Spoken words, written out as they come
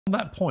On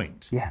that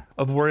point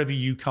of wherever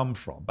you come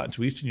from, back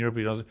to Eastern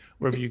Europe,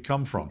 wherever you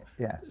come from,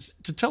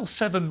 to tell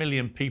 7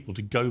 million people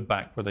to go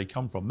back where they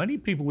come from, many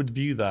people would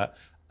view that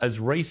as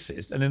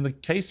racist, and in the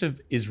case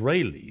of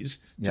Israelis,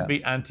 to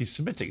be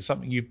anti-Semitic,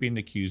 something you've been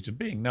accused of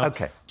being. Now,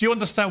 do you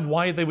understand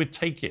why they would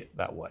take it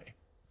that way?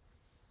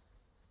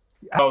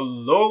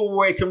 Hello,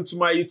 welcome to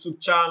my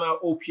YouTube channel.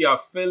 Hope you are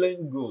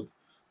feeling good.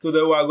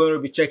 Today we are going to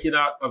be checking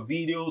out a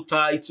video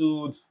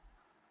titled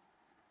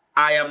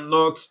I Am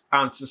Not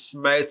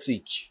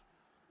Antisemitic,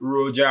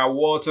 Roger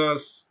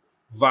Waters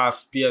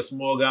vs. Piers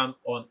Morgan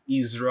on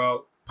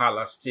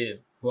Israel-Palestine.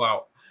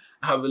 Wow,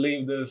 I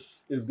believe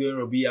this is going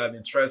to be an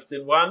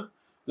interesting one.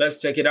 Let's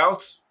check it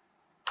out.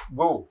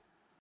 Go.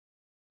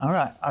 All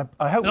right.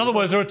 I hope. In other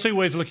words, there are two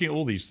ways of looking at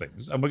all these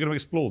things, and we're going to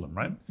explore them,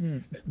 right?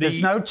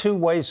 There's no two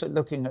ways of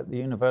looking at the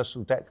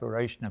Universal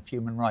Declaration of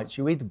Human Rights.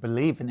 You either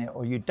believe in it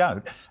or you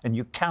don't, and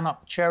you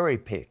cannot cherry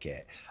pick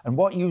it. And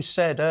what you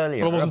said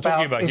earlier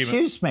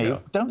excuse me,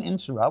 don't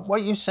interrupt.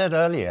 What you said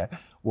earlier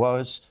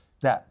was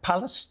that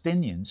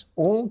Palestinians,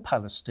 all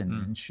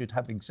Palestinians, should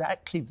have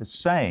exactly the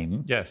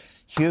same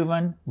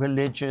human,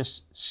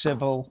 religious,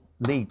 civil,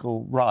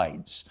 legal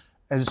rights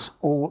as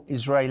all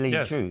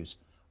Israeli Jews.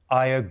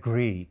 I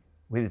agree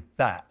with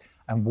that.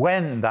 And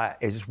when that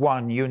is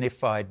one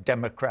unified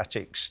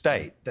democratic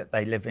state that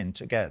they live in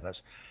together,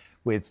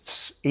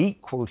 with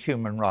equal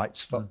human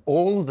rights for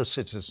all the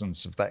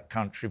citizens of that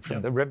country, from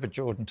the River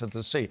Jordan to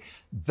the sea,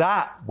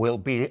 that will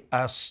be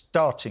a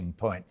starting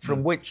point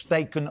from which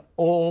they can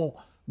all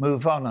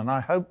move on. And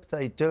I hope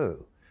they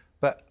do.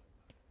 But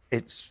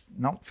it's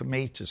not for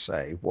me to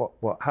say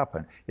what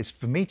happened. It's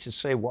for me to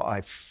say what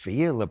I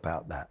feel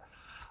about that.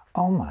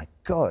 Oh, my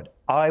God,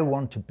 I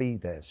want to be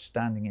there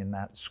standing in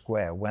that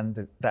square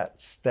when that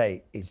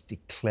state is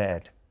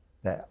declared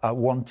there. I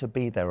want to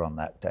be there on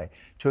that day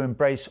to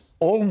embrace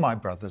all my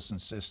brothers and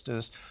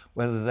sisters,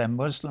 whether they're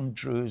Muslim,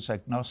 Druze,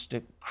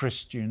 agnostic,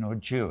 Christian or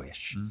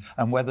Jewish,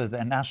 and whether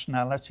their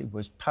nationality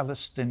was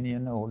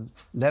Palestinian or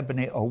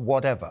Lebanese or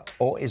whatever,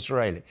 or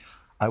Israeli.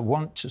 I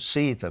want to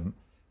see them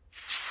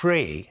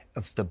free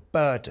of the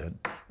burden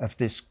of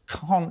this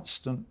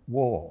constant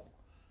war.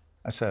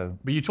 So,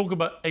 but you talk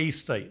about a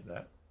state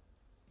there,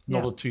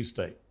 not a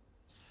two-state.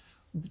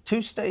 The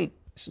two-state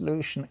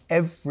solution,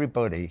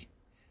 everybody,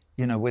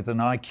 you know, with an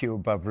IQ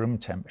above room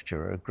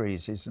temperature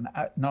agrees is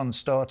a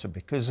non-starter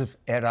because of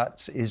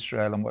Eretz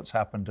Israel and what's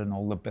happened and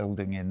all the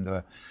building in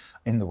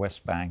the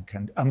West Bank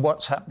and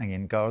what's happening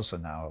in Gaza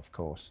now, of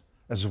course,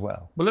 as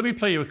well. Well, let me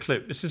play you a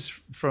clip. This is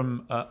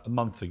from a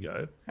month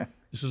ago.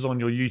 This was on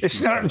your YouTube It's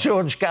not channel.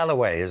 George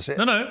Galloway, is it?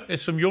 No,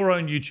 it's from your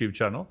own YouTube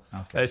channel.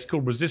 It's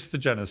called Resist the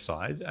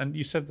Genocide, and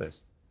you said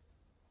this.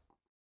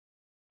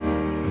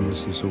 When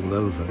this is all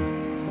over,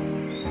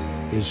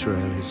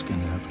 Israel is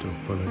going to have to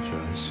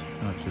apologise,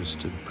 not just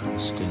to the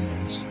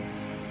Palestinians,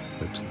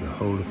 but to the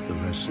whole of the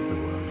rest of the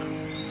world.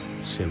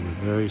 Say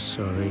we're very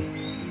sorry,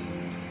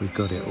 we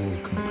got it all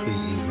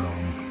completely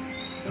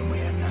wrong, and we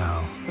are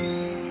now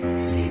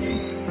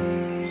leaving.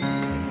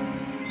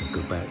 Okay, we'll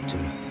go back to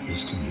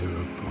Eastern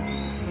Europe or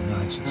the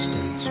United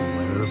States or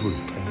wherever we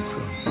came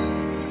from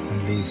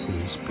and leave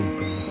these people,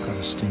 the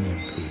Palestinian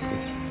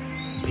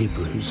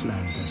people whose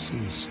land this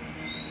is,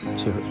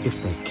 to, if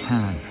they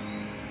can,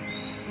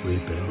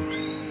 rebuild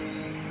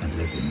and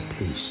live in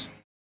peace.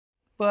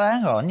 Well,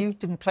 hang on, you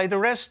didn't play the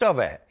rest of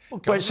it.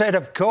 Okay. Well, it said,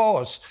 of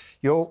course,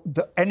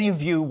 any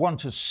of you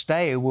want to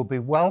stay will be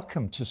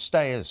welcome to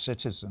stay as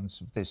citizens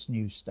of this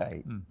new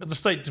state. But the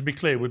state, to be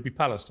clear, would be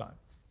Palestine.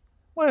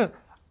 Well,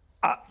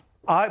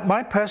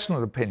 my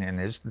personal opinion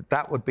is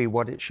that would be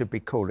what it should be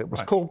called. It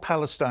was called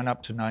Palestine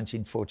up to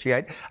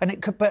 1948, and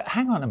it could. But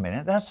hang on a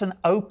minute, that's an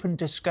open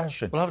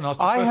discussion. Well, I haven't asked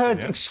a question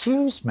yet.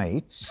 Excuse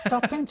me,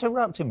 stop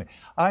interrupting me.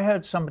 I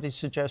heard somebody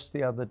suggest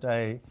the other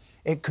day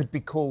it could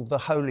be called the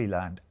Holy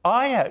Land.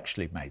 I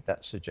actually made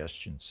that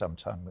suggestion some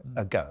time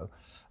ago,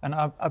 and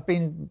I've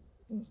been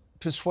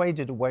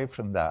persuaded away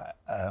from that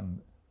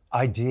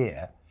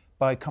idea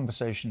by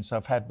conversations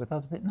I've had with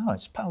other people. No,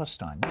 it's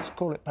Palestine. Let's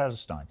call it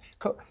Palestine.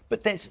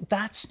 But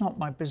that's not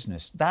my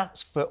business.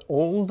 That's for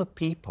all the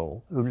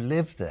people who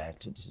live there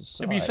to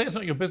decide. Yeah, but you say it's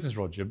not your business,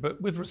 Roger, but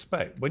with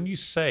respect, when you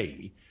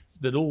say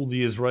that all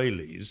the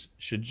Israelis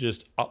should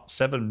just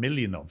 7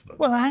 million of them,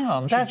 well, hang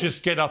on, should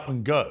just get up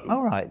and go.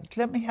 All right,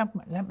 let me have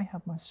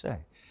my say.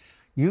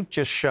 You've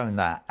just shown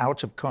that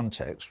out of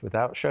context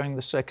without showing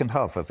the second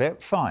half of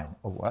it. Fine.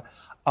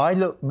 I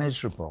look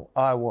miserable.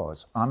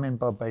 I'm in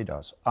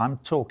Barbados. I'm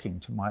talking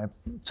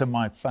to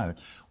my phone.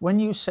 When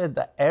you said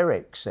that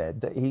Eric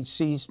said that he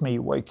sees me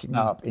waking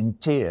up in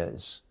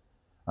tears,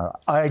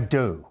 I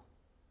do.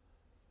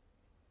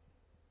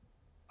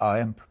 I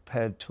am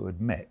prepared to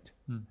admit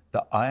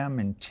that I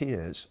am in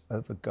tears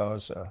over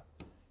Gaza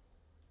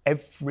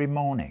every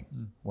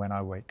morning when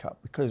I wake up,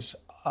 because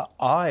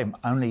I'm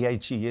only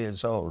 80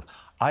 years old.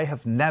 I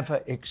have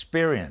never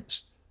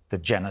experienced the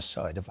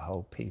genocide of a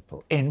whole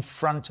people in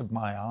front of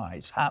my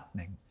eyes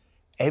happening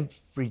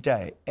every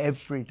day.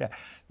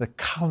 The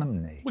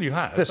calumny. Well, you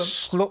have.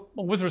 Well,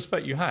 with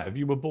respect, you have.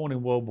 You were born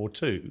in World War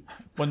II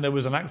when there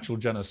was an actual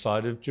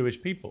genocide of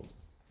Jewish people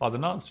by the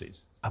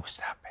Nazis. I was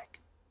that big.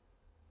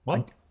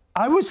 What?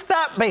 I was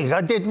that big.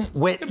 I didn't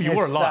witness that. You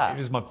were alive,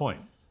 is my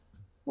point.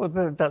 Well,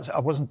 but I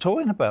wasn't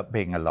talking about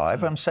being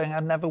alive. I'm saying I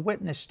never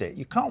witnessed it.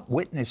 You can't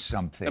witness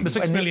something. Yeah, but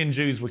 6 million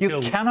Jews were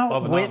killed by the Nazis. You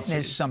cannot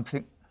witness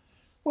something.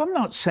 Well, I'm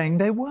not saying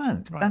they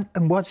weren't. Right.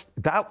 And was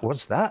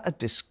that a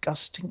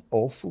disgusting,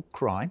 awful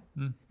crime?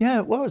 Yeah,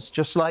 it was.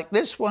 Just like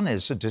this one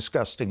is a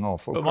disgusting,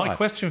 awful crime. But my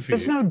question for you...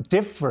 There's no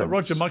difference. But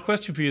Roger, my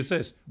question for you is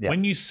this. Yeah.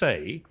 When you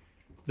say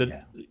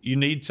that you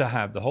need to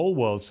have the whole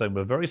world saying,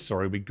 we're very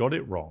sorry, we got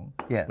it wrong,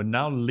 we're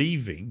now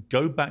leaving,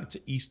 go back to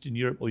Eastern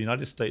Europe or the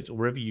United States or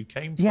wherever you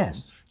came from.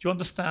 Yes. Do you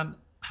understand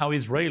how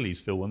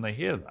Israelis feel when they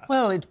hear that?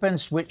 Well, it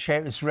depends which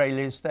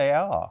Israelis they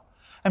are.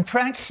 And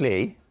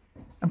frankly,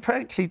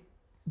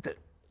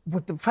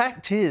 the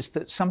fact is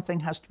that something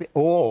has to be...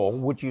 Or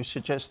would you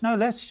suggest, no,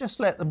 let's just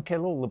let them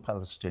kill all the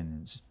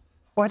Palestinians?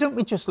 Why don't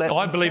we just let them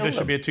I believe there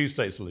should be a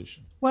two-state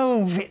solution.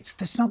 Well,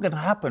 it's not going to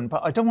happen,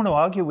 but I don't want to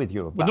argue with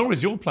you about it. Well, nor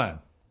is your plan.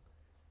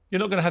 You're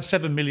not going to have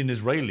 7 million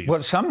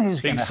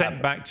Israelis being sent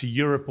back to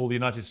Europe or the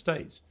United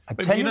States. I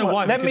tell you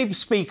what, let me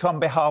speak on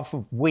behalf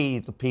of we,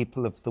 the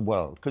people of the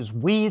world, because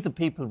we, the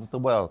people of the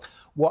world,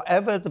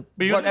 whatever the...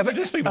 But you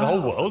don't speak for the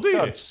whole world, do you?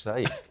 For God's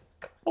sake.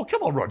 Well,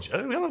 come on,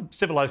 Roger. We have a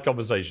civilised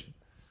conversation.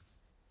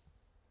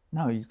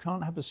 No, you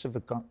can't have a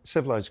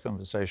civilised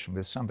conversation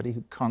with somebody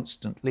who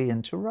constantly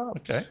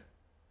interrupts. OK.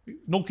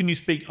 Nor can you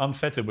speak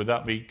unfettered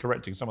without me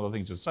correcting some of the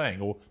things you're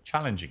saying or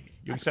challenging you.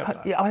 You accept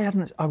that? Yeah,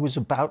 I was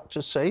about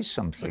to say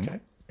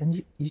something,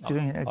 and you're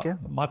doing it again.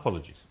 My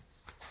apologies.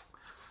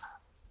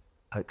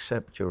 I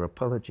accept your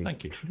apology.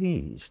 Thank you.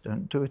 Please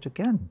don't do it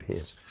again,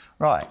 Piers.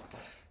 Right.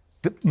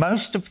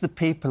 Most of the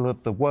people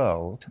of the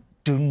world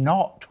do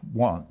not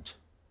want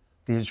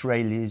the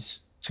Israelis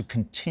to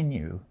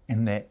continue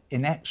in their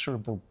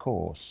inexorable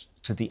course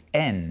to the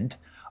end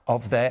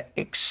of their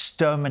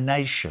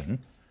extermination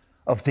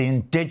of the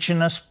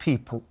indigenous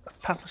people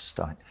of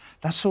Palestine.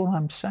 That's all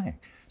I'm saying.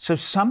 So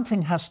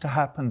something has to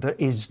happen that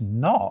is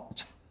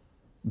not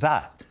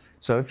that.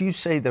 So if you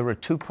say there are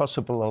two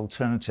possible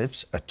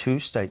alternatives, a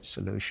two-state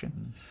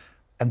solution,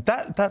 and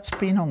that's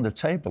been on the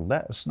table,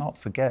 let us not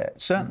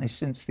forget, certainly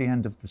since the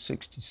end of the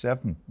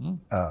 1967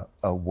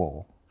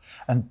 war.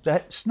 And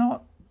let's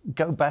not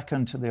go back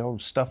into the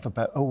old stuff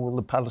about, oh, well,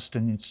 the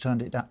Palestinians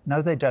turned it down.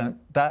 No, they don't.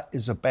 That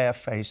is a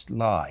barefaced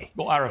lie.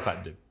 Well,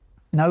 Arafat did.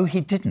 No,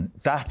 he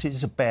didn't. That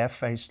is a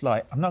barefaced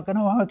lie. I'm not going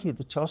to argue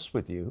the toss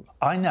with you.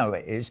 I know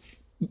it is.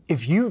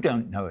 If you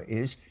don't know it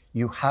is,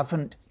 you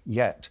haven't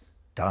yet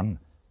done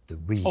the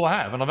reading. Oh, I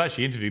have, and I've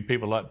actually interviewed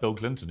people like Bill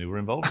Clinton who were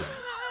involved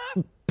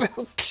in it.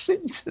 Bill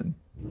Clinton?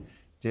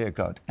 Dear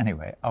God.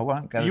 Anyway, I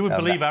won't go You would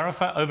believe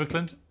Arafat over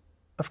Clinton?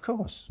 Of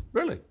course.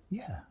 Really?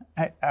 Yeah.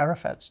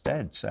 Arafat's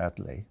dead,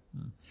 sadly.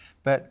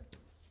 But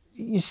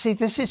you see,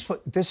 this is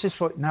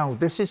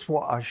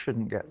what I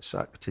shouldn't get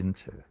sucked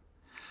into.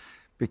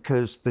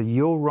 Because the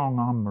you're wrong,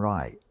 I'm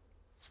right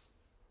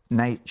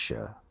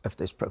nature of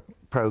this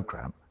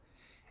programme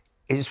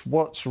is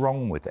what's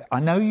wrong with it.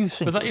 I know you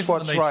think but that it's isn't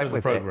what's the nature right of the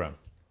with programme.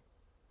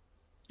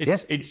 it.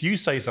 Yes. It's you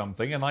say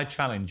something and I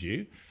challenge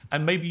you,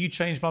 and maybe you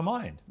change my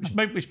mind,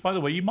 which, by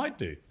the way, you might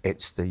do.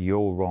 It's the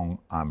you're wrong,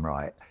 I'm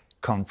right,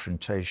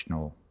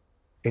 confrontational.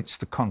 It's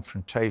the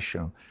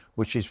confrontation,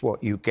 which is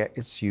what you get.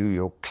 It's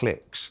your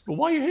clicks. Well,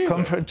 why are you here?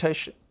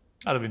 Confrontation.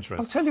 Out of interest.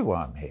 I'll tell you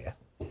why I'm here.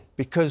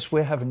 Because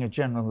we're having a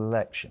general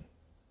election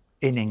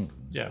in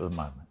England at the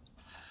moment.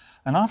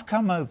 And I've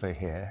come over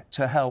here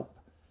to help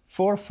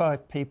 4 or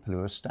 5 people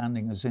who are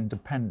standing as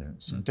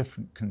independents in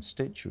different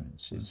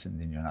constituencies in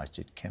the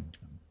United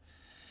Kingdom.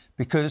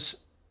 Because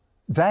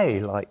they,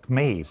 like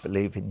me,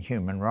 believe in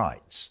human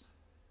rights.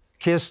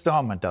 Keir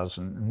Starmer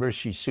doesn't and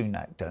Rishi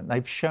Sunak don't.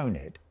 They've shown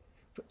it.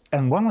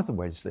 And one of the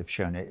ways they've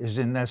shown it is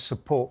in their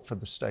support for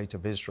the state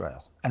of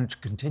Israel and to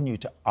continue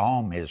to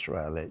arm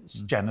Israel,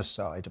 its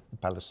genocide of the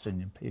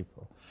Palestinian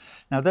people.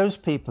 Now, those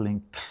people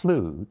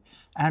include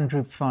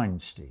Andrew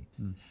Feinstein.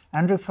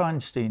 Andrew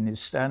Feinstein is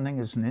standing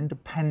as an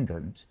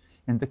independent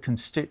in the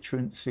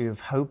constituency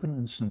of Holborn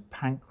and St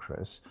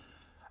Pancras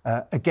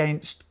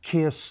against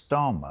Keir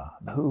Starmer,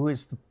 who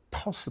is the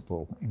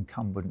possible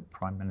incumbent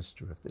Prime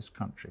Minister of this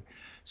country.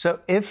 So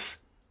if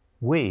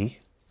we...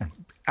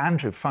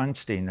 Andrew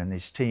Feinstein and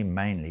his team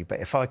mainly,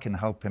 but if I can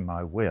help him,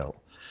 I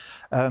will,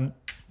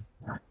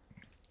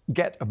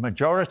 get a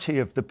majority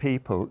of the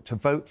people to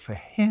vote for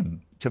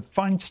him, to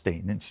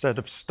Feinstein instead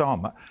of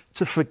Starmer,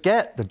 to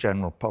forget the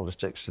general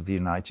politics of the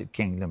United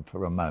Kingdom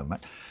for a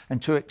moment and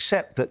to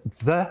accept that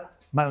the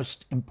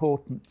most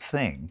important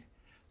thing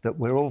that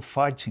we're all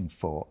fighting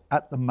for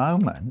at the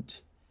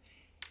moment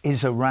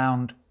is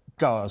around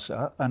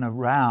Gaza and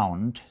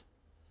around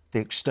the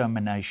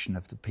extermination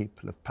of the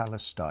people of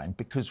Palestine,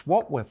 because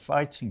what we're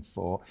fighting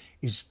for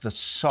is the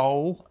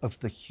soul of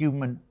the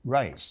human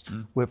race.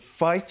 We're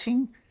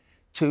fighting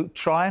to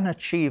try and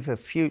achieve a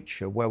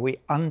future where we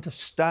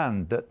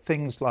understand that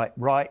things like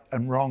right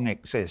and wrong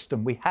exist,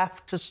 and we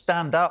have to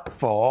stand up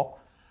for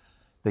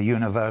the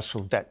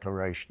Universal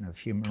Declaration of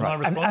Human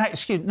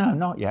Rights. No,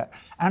 not yet.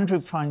 Andrew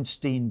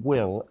Feinstein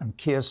will, and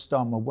Keir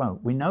Starmer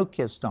won't. We know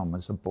Keir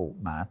Starmer's a bought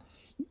man.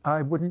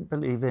 I wouldn't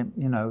believe him,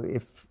 you know,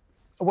 if...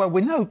 Well,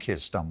 we know Keir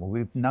Starmer.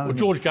 We've known... Well,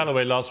 George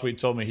Galloway last week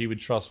told me he would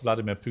trust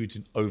Vladimir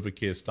Putin over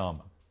Keir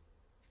Starmer.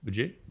 Would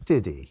you?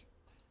 Did he?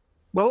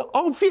 Well,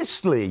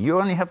 obviously, you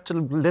only have to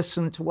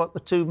listen to what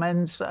the two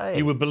men say.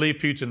 You would believe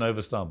Putin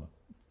over Starmer?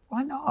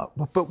 Why not?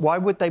 But why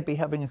would they be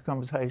having a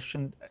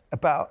conversation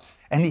about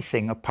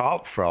anything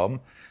apart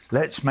from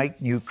let's make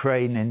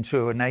Ukraine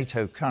into a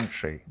NATO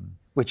country,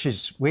 which...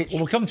 Well,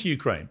 we'll come to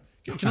Ukraine.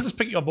 Can I just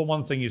pick you up on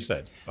one thing you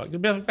said? We have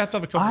to have a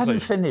conversation. I haven't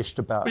finished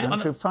about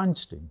Andrew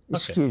Feinstein.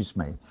 Excuse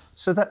me.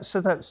 So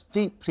that's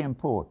deeply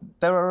important.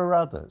 There are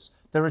others.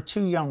 There are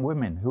two young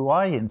women who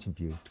I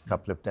interviewed a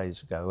couple of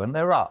days ago, and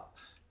they're up.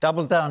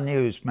 Double Down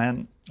News,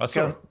 man.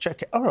 Go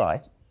check it. All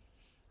right.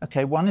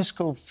 OK, one is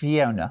called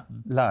Fiona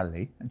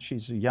Lally, and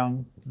she's a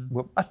young...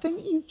 Well, I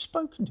think you've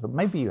spoken to her.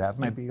 Maybe you have,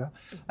 maybe you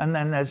have. And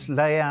then there's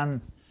Leanne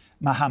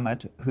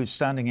Mohammed, who's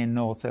standing in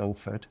North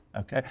Ilford,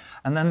 OK?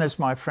 And then there's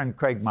my friend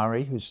Craig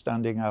Murray, who's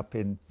standing up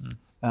in...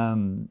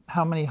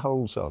 how many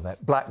holes are there?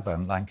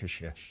 Blackburn,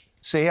 Lancashire.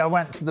 See, I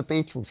went to the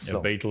Beatles You're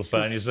a Beatles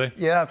fan, you see?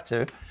 You have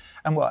to.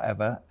 And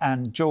whatever.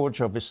 And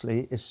George,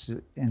 obviously, is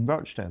in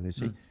Rochdale, is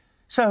he?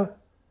 So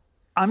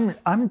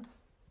I'm...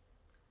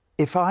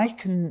 If I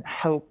can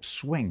help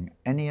swing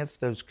any of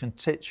those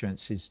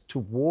constituencies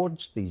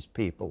towards these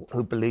people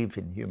who believe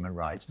in human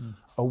rights,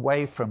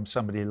 away from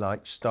somebody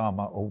like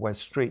Starmer or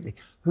Wes Streetley,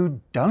 who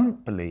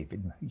don't believe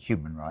in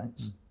human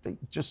rights, they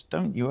just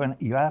don't.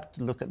 You have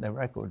to look at their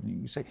record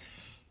and you say,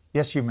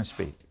 yes, you must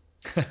speak.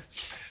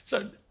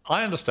 So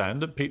I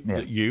understand that,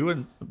 that you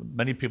and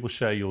many people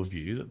share your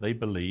view that they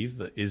believe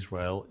that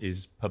Israel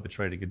is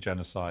perpetrating a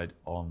genocide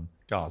on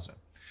Gaza.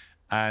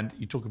 And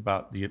you talk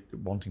about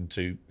wanting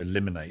to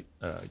eliminate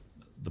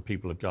the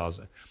people of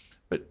Gaza.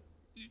 But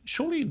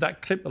surely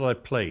that clip that I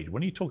played,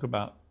 when you talk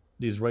about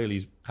the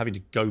Israelis having to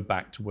go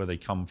back to where they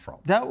come from...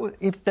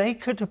 If they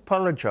could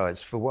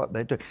apologise for what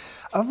they do...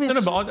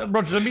 Obviously... No, but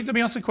Roger, let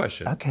me ask a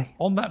question. OK.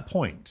 On that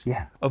point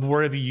of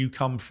wherever you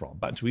come from,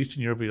 back to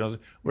Eastern Europe,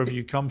 wherever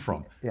you come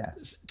from,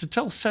 to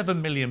tell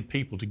 7 million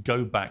people to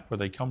go back where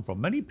they come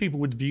from, many people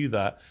would view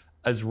that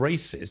as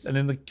racist, and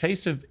in the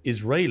case of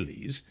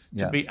Israelis,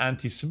 to be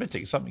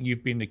anti-Semitic, something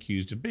you've been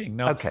accused of being.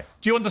 Now, do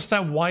you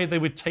understand why they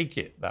would take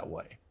it that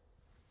way?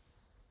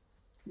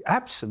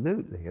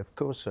 Absolutely, of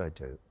course I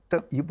do.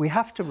 We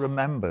have to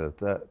remember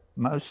that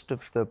most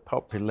of the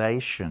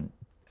population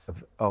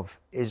of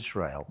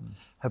Israel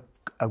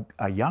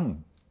are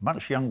young,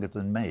 much younger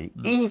than me,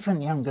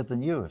 even younger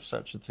than you, if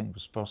such a thing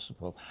was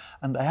possible.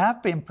 And they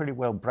have been pretty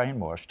well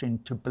brainwashed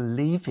into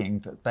believing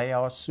that they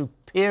are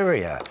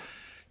superior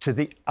to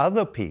the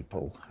other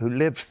people who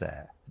live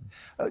there.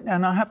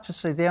 And I have to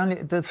say,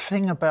 the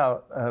thing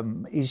about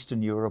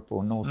Eastern Europe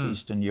or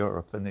Northeastern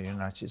Europe and the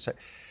United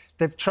States,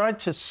 they've tried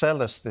to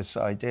sell us this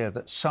idea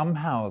that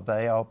somehow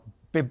they are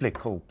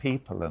biblical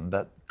people and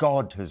that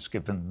God has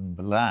given them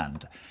the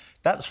land.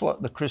 That's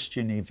what the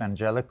Christian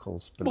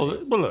evangelicals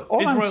believe. Well, look,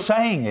 all I'm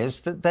saying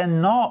is that they're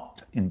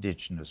not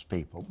indigenous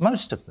people,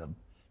 most of them.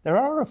 There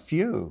are a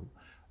few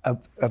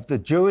of the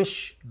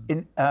Jewish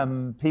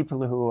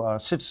people who are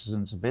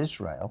citizens of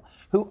Israel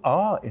who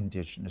are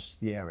indigenous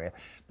to the area.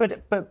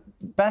 But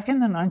back in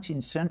the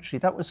 19th century,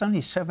 that was only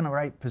 7 or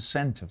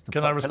 8% of the population.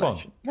 Can I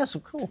respond? Yes,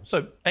 of course.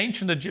 So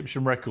ancient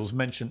Egyptian records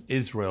mention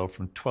Israel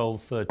from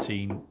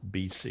 1213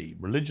 BC.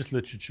 Religious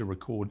literature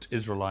records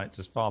Israelites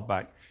as far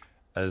back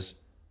as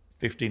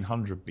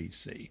 1500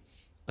 BC.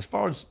 As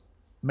far as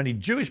many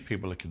Jewish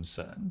people are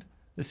concerned,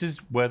 this is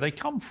where they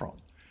come from.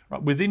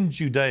 Right. Within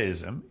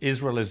Judaism,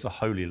 Israel is the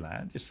Holy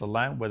Land. It's the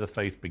land where the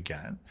faith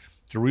began.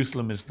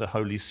 Jerusalem is the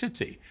holy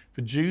city.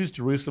 For Jews,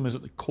 Jerusalem is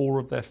at the core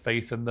of their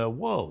faith and their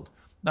world.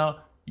 Now,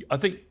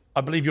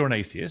 I believe you're an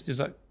atheist. Is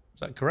that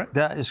correct?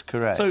 That is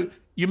correct. So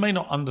you may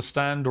not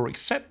understand or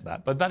accept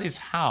that, but that is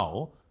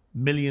how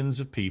millions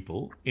of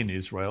people in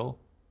Israel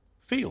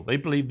feel. They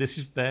believe this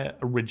is their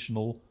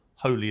original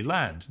holy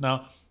land.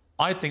 Now,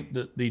 I think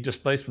that the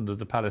displacement of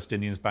the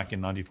Palestinians back in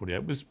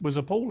 1948 was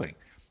appalling.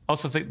 I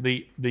also think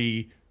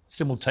the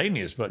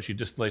simultaneous virtually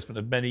displacement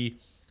of many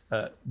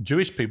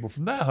Jewish people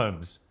from their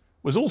homes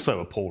was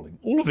also appalling.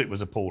 All of it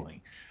was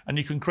appalling. And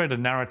you can create a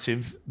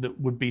narrative that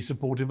would be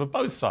supportive of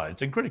both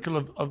sides and critical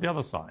of the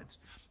other sides.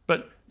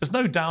 But there's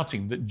no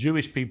doubting that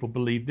Jewish people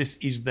believe this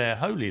is their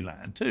holy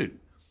land too,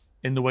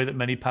 in the way that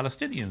many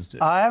Palestinians do.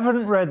 I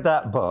haven't read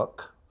that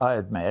book, I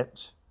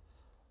admit.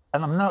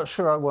 And I'm not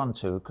sure I want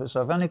to, because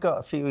I've only got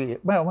a few years.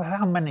 Well,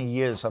 how many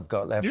years I've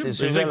got left is irrelevant.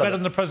 You're doing better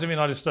than the President of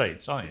the United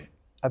States, aren't you?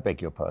 I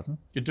beg your pardon?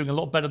 You're doing a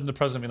lot better than the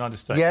President of the United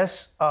States.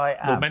 Yes, I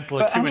am. Your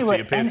mental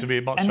acuity appears to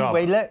be much sharper.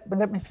 Anyway,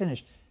 let me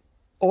finish.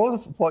 all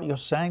of what you're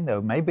saying,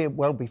 though, maybe it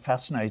will be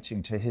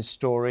fascinating to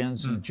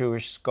historians and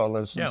Jewish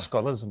scholars and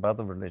scholars of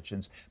other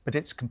religions, but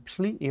it's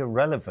completely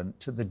irrelevant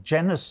to the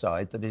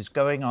genocide that is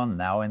going on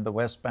now in the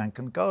West Bank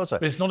and Gaza.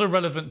 But it's not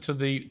irrelevant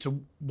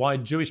to why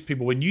Jewish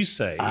people, when you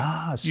say...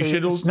 so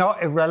it's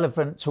not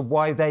irrelevant to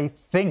why they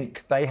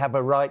think they have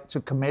a right to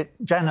commit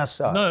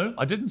genocide. No,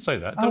 I didn't say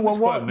that. Don't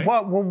misquote me.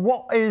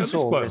 What is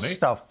all this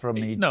stuff from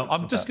Egypt? No,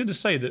 I'm just going to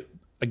say that,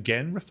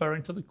 again,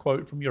 referring to the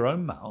quote from your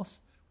own mouth,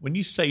 when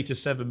you say to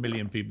 7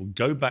 million people,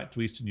 go back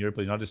to Eastern Europe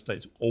or the United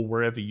States or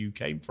wherever you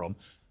came from,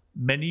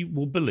 many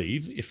will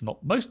believe, if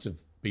not most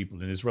of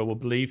people in Israel will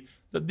believe,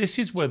 that this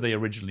is where they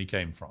originally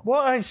came from.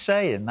 What I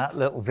say in that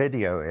little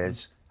video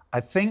is, I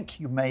think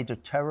you made a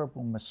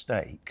terrible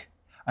mistake,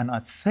 and I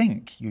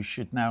think you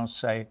should now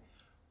say,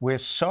 we're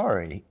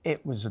sorry,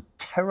 it was a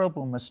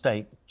terrible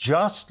mistake.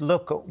 Just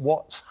look at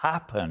what's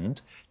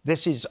happened.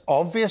 This is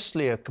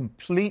obviously a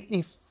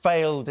completely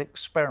failed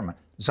experiment.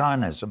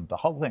 Zionism, the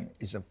whole thing,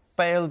 is a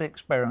failed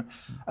experiment,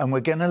 and we're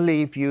going to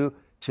leave you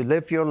to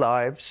live your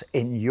lives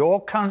in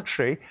your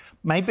country.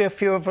 Maybe a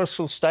few of us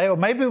will stay, or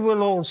maybe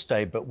we'll all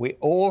stay, but we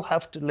all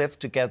have to live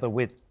together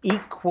with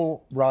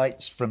equal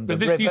rights from the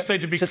river. But this new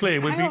state, to be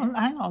clear, would be...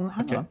 Hang on.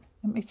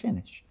 Let me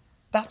finish.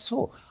 That's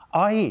all.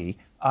 I.e.,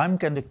 I'm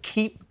going to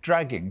keep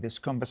dragging this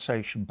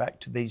conversation back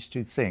to these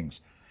two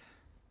things.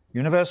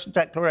 Universal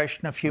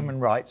Declaration of Human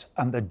Rights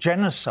and the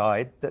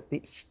genocide that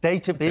the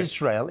State of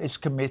Israel is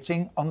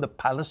committing on the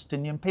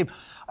Palestinian people.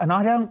 And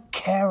I don't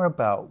care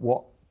about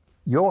what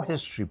your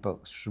history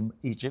books from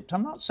Egypt.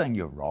 I'm not saying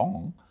you're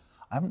wrong.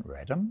 I haven't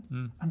read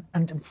them.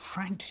 And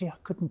frankly, I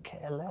couldn't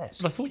care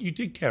less. But I thought you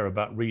did care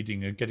about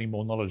reading and getting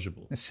more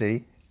knowledgeable.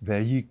 See,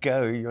 there you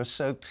go. You're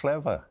so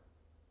clever.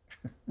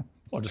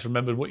 Well, I just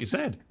remembered what you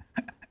said.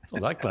 It's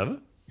not that clever.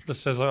 It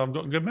just says I've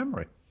got a good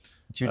memory.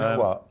 Do you know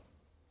what?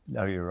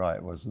 No, you're right.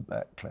 It wasn't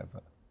that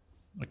clever.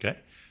 OK.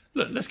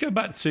 Look, let's go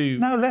back to...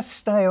 No, let's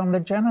stay on the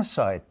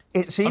genocide.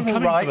 It's either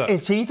right,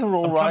 it's either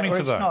all right or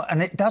it's not.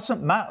 And it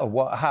doesn't matter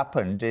what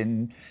happened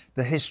in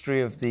the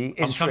history of the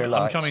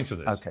Israelites. I'm coming to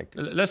this. OK.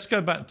 Let's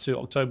go back to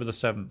October the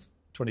 7th,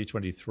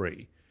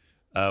 2023,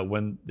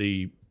 when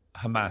the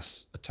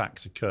Hamas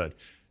attacks occurred.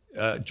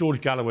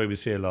 George Galloway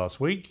was here last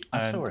week,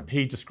 and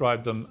he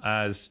described them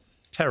as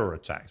terror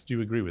attacks. Do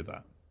you agree with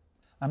that?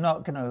 I'm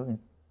not going to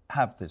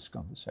have this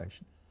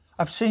conversation.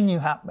 I've seen you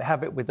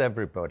have it with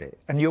everybody,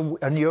 and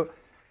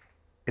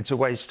it's a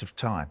waste of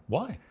time.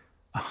 Why?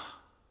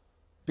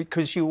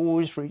 Because you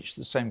always reach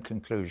the same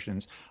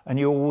conclusions, and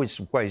you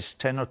always waste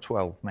 10 or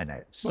 12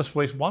 minutes. Let's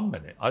waste 1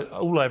 minute.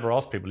 All I ever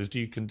ask people is, do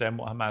you condemn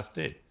what Hamas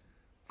did?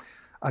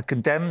 I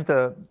condemn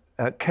the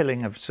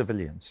killing of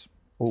civilians,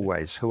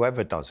 always,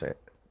 whoever does it,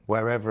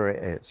 wherever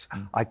it is.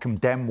 I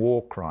condemn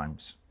war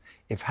crimes.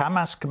 If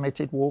Hamas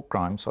committed war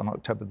crimes on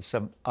October the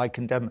 7th, I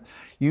condemn them.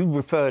 You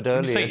referred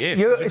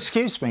earlier...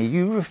 Excuse me,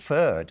 you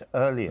referred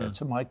earlier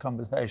to my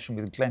conversation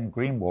with Glenn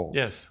Greenwald,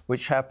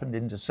 which happened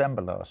in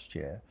December last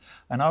year.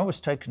 And I was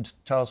taken to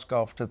task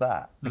after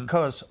that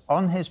because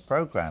on his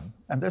programme,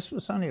 and this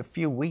was only a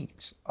few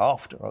weeks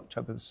after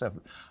October the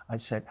 7th, I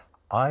said,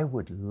 I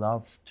would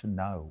love to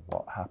know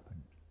what happened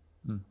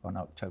on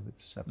October the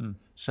 7th,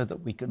 so that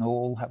we can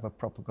all have a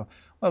proper...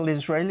 Well, the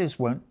Israelis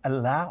won't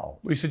allow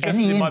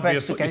any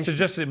investigation. You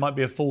suggested it might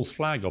be a false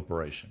flag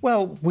operation.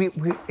 Well,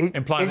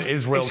 implying that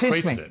Israel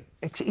created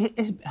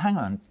it. Hang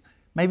on.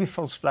 Maybe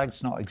false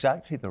flag's not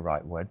exactly the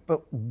right word,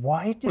 but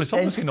why did... Well, it's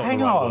obviously not the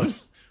right word.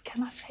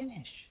 Can I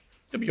finish?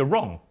 Yeah, but you're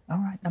wrong. All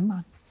right, never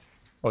mind.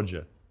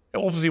 Roger. It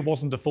obviously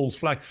wasn't a false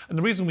flag. And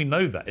the reason we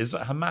know that is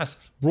that Hamas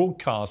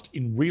broadcast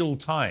in real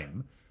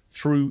time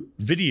through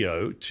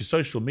video to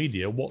social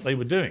media what they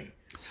were doing.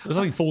 There's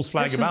nothing false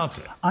flag about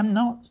it. I'm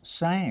not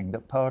saying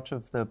that part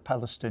of the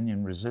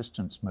Palestinian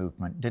resistance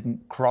movement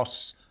didn't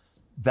cross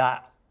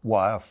that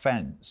wire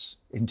fence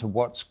into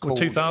what's called...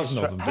 Well, 2,000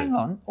 of them did. Hang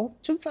on, or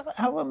 2,000,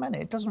 however many.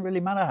 It doesn't really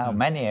matter how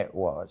many it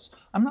was.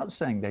 I'm not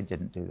saying they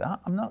didn't do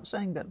that. I'm not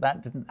saying that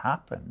that didn't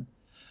happen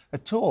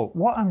at all.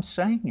 What I'm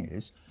saying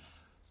is,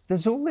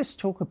 there's all this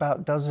talk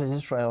about, does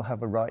Israel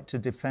have a right to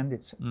defend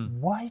itself?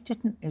 Why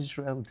didn't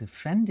Israel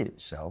defend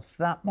itself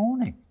that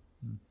morning?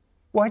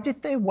 Why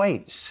did they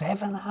wait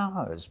 7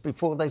 hours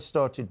before they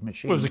started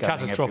machine gunning? Well, it was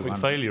a catastrophic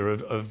failure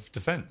of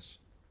defence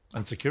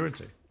and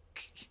security.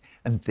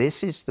 And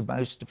this is the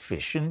most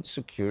efficient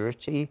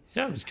security.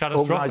 Yeah, it was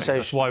catastrophic.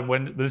 That's why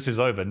when this is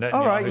over, Netanyahu's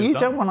all right, you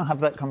don't want to have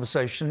that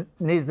conversation,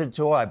 neither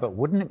do I, but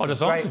wouldn't it be I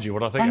just great... answered you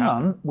what I think Hang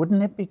happened. on,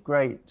 wouldn't it be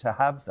great to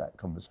have that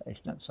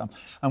conversation at some...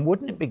 And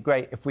wouldn't it be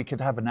great if we could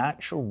have an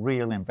actual,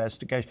 real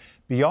investigation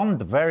beyond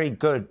the very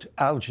good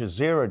Al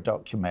Jazeera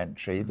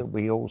documentary that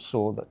we all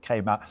saw that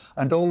came out,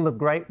 and all the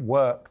great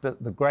work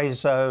that the Grey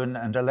Zone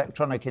and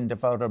Electronic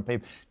Intifada and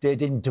people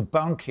did in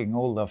debunking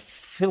all the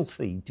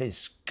filthy,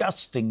 disgusting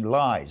disgusting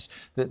lies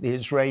that the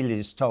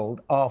Israelis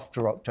told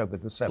after October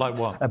the 7th. Like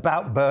what?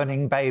 About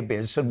burning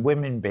babies and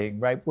women being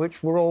raped,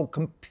 which were all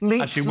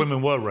complete... Actually,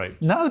 women were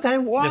raped. No, they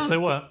weren't. Yes, they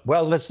were.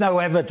 Well, there's no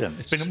evidence.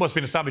 It's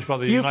been established by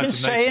the United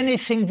Nations. You can say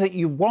anything that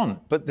you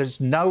want, but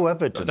there's no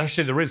evidence.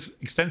 Actually, there is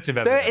extensive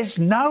evidence. There is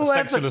no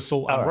evidence. Sexual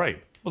assault and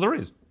rape. Well, there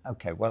is.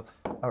 OK, well,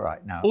 all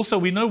right, now... Also,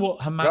 we know what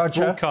Hamas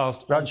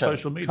broadcast on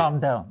social media. Calm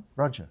down.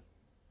 Roger,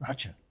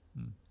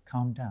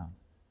 calm down.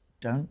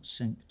 Don't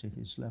sink to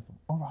his level.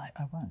 All right,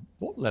 I won't.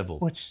 What level?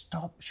 Well,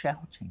 stop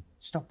shouting.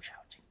 Stop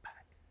shouting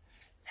back.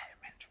 Let him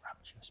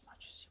interrupt you as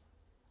much as you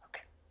want.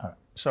 OK. All right.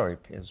 Sorry,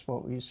 Piers,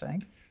 what were you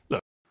saying?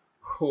 Look.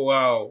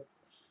 Wow.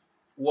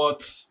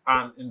 What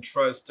an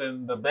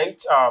interesting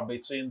debate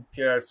between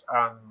Piers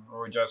and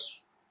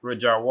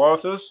Roger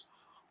Waters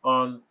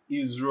on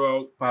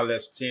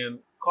Israel-Palestine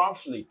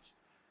conflict.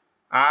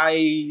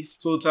 I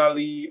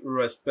totally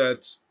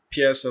respect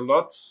Piers a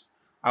lot.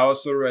 I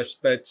also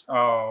respect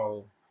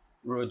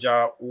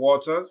Roger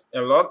Waters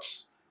a lot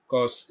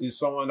because he's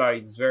someone that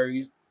is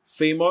very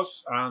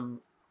famous, and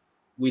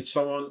with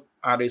someone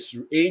at his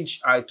age,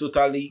 I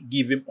totally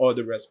give him all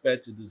the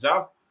respect he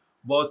deserves.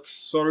 But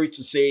sorry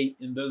to say,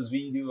 in this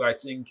video, I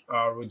think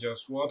Roger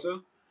Waters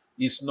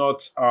is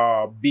not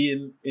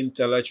being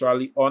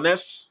intellectually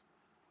honest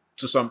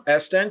to some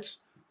extent,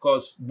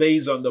 because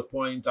based on the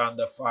point and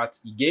the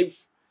fact he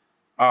gave,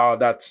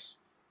 that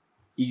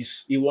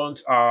he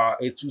wants a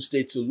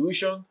two-state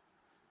solution,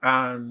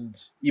 and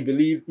he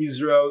believes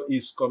Israel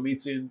is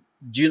committing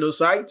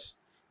genocide.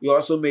 He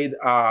also made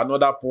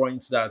another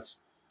point that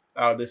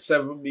the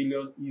 7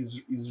 million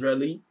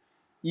Israeli,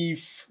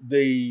 if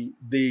they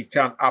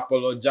can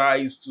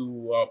apologize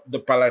to the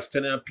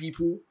Palestinian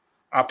people,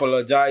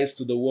 apologize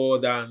to the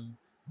world, and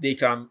they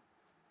can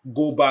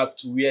go back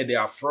to where they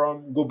are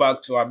from, go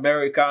back to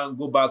America, and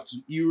go back to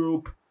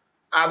Europe.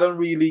 I don't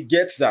really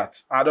get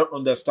that. I don't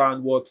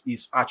understand what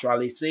he's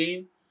actually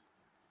saying.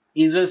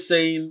 Is he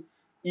saying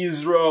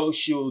Israel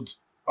should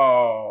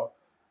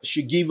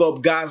give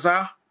up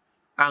Gaza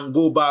and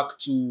go back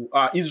to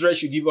Israel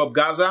should give up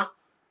Gaza?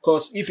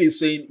 Because if he's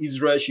saying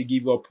Israel should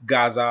give up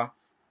Gaza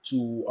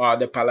to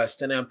the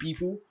Palestinian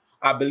people,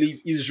 I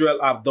believe Israel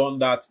have done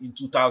that in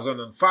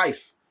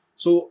 2005.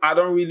 So I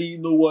don't really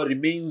know what it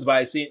means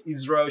by saying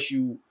Israel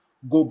should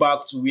go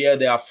back to where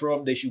they are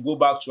from. They should go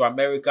back to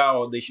America,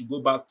 or they should go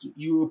back to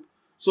Europe.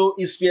 So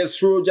is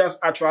Piers Rogers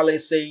actually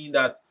saying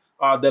that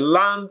the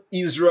land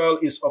Israel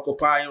is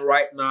occupying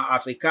right now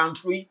as a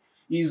country,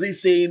 is he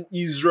saying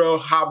Israel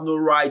have no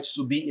rights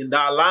to be in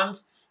that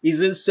land? Is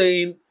he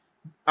saying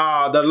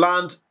the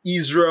land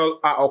Israel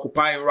are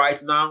occupying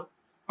right now,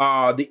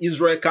 the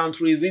Israel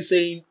country, is he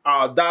saying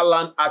that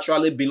land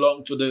actually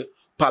belongs to the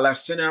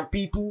Palestinian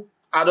people?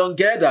 I don't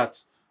get that.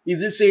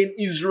 Is he saying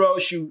Israel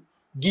should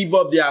give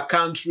up their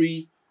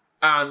country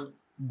and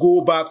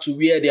go back to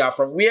where they are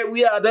from? Where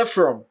are they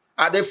from?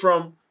 Are they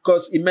from,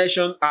 because he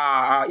mentioned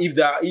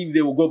if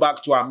they will go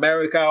back to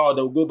America, or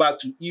they'll go back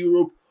to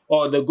Europe,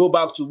 or they'll go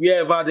back to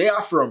wherever they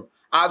are from.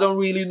 I don't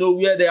really know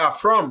where they are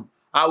from.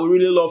 I would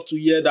really love to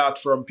hear that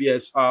from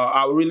Piers.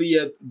 I would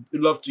really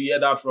love to hear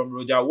that from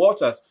Roger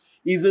Waters.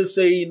 Is he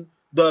saying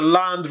the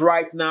land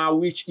right now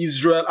which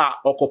Israel are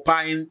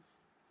occupying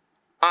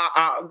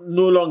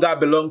no longer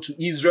belong to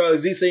Israel?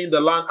 Is he saying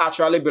the land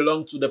actually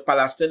belongs to the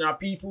Palestinian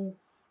people?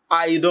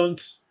 I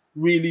don't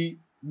really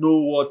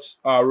know what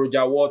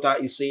Roger Waters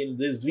is saying in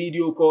this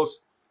video,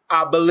 because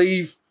I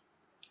believe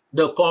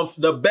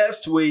the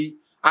best way,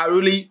 I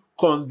really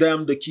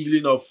condemn the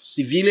killing of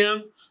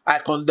civilians. I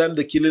condemn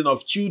the killing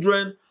of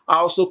children. I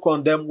also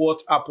condemn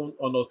what happened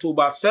on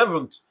October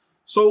 7th.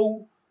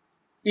 So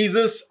is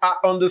this, I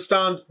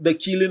understand the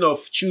killing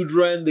of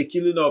children, the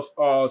killing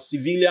of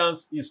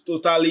civilians is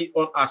totally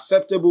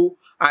unacceptable.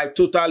 I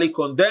totally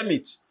condemn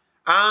it.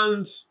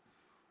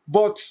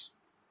 But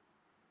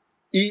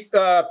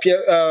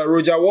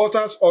Roger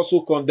Waters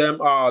also condemned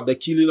the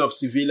killing of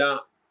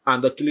civilians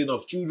and the killing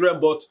of children.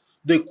 But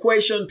the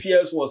question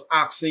Piers was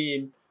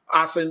asking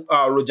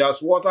Roger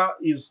Waters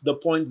is the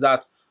point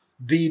that,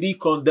 did he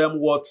condemn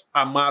what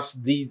Hamas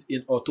did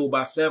in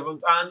October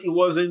 7th? And he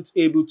wasn't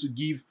able to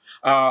give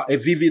a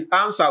vivid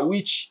answer,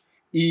 which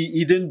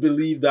he didn't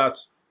believe that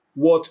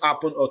what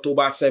happened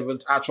October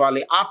 7th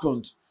actually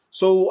happened.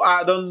 So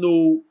I don't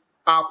know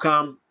how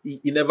come he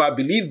never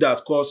believed that,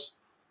 because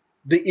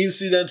the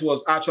incident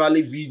was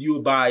actually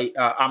videoed by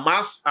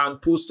Hamas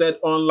and posted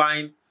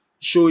online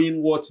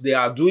showing what they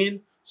are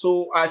doing.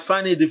 So I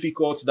find it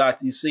difficult that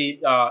he said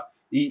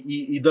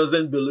he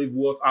doesn't believe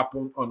what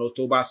happened on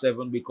October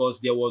 7th, because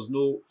there was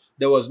no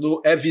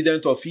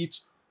evidence of it.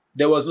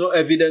 There was no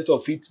evidence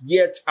of it.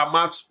 Yet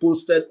Hamas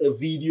posted a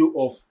video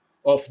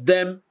of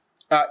them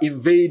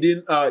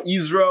invading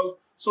Israel.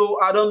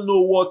 So I don't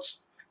know what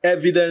other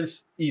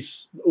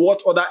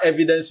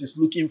evidence is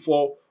looking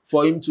for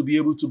him to be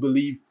able to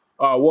believe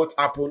what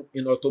happened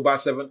in October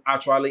 7th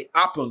actually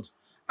happened.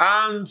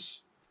 And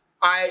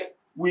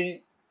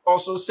we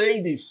also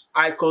say this,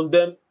 I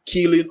condemn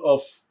killing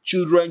of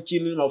children,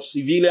 killing of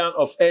civilians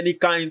of any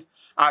kind.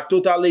 I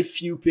totally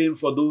feel pain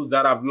for those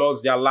that have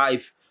lost their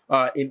life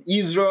in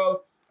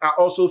Israel. I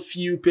also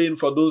feel pain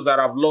for those that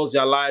have lost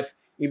their life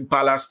in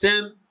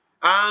Palestine.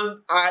 And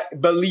I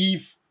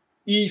believe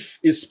if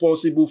it's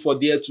possible for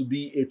there to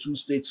be a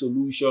two-state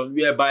solution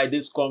whereby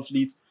this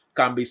conflict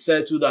can be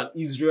settled and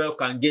Israel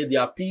can get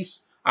their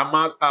peace, and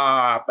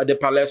the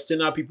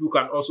Palestinian people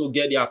can also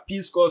get their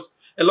peace, because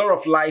a lot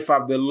of life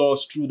have been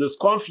lost through this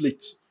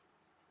conflict.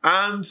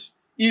 And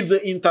if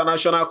the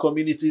international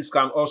communities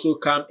can also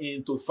come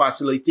in to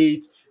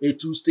facilitate a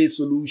two-state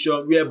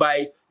solution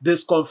whereby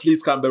this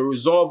conflict can be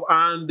resolved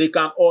and they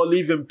can all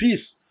live in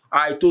peace,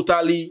 I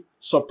totally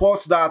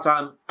support that,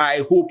 and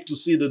I hope to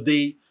see the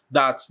day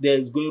that there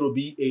is going to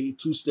be a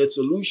two-state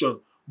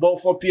solution. But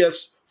for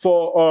Piers,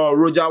 for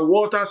Roger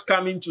Waters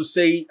coming to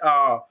say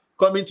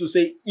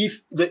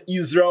if the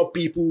Israel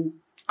people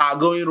are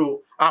going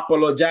to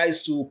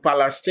apologize to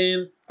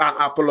Palestine and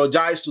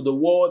apologize to the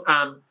world,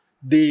 and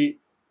they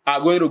are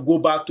going to go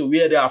back to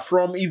where they are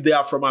from, if they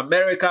are from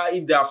America,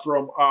 if they are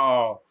from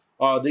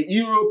the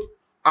Europe,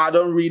 I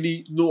don't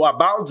really know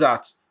about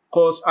that,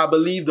 because I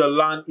believe the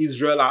land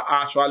Israel are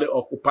actually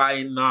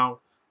occupying now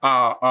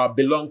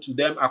belong to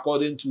them,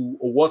 according to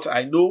what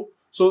I know.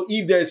 So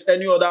if there's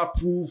any other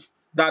proof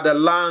that the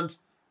land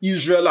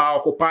Israel are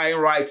occupying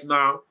right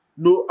now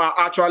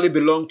actually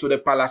belong to the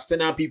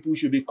Palestinian people,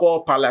 should be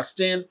called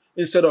Palestine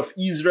instead of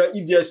Israel,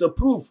 if there's a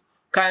proof,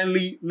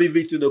 kindly leave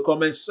it in the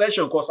comment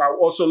section, because I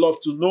also love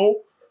to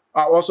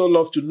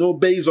know,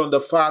 based on the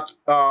fact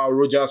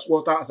Roger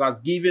Waters has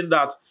given,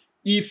 that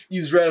if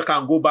Israel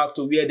can go back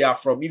to where they are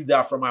from, if they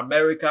are from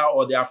America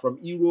or they are from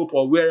Europe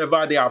or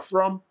wherever they are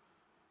from,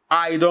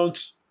 I don't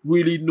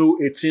really know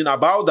a thing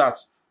about that.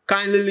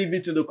 Kindly leave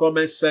it in the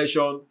comment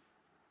section.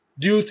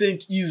 Do you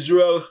think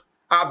Israel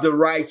have the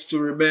right to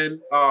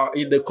remain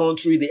in the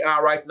country they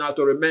are right now,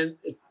 to remain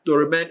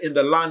in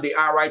the land they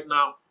are right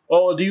now?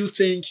 Or do you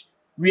think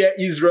where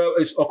Israel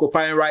is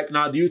occupying right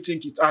now, do you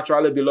think it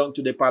actually belongs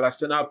to the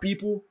Palestinian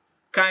people?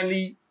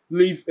 Kindly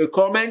leave a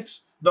comment.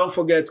 Don't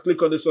forget,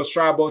 click on the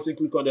subscribe button,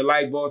 click on the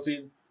like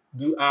button.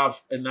 Do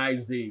have a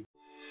nice day.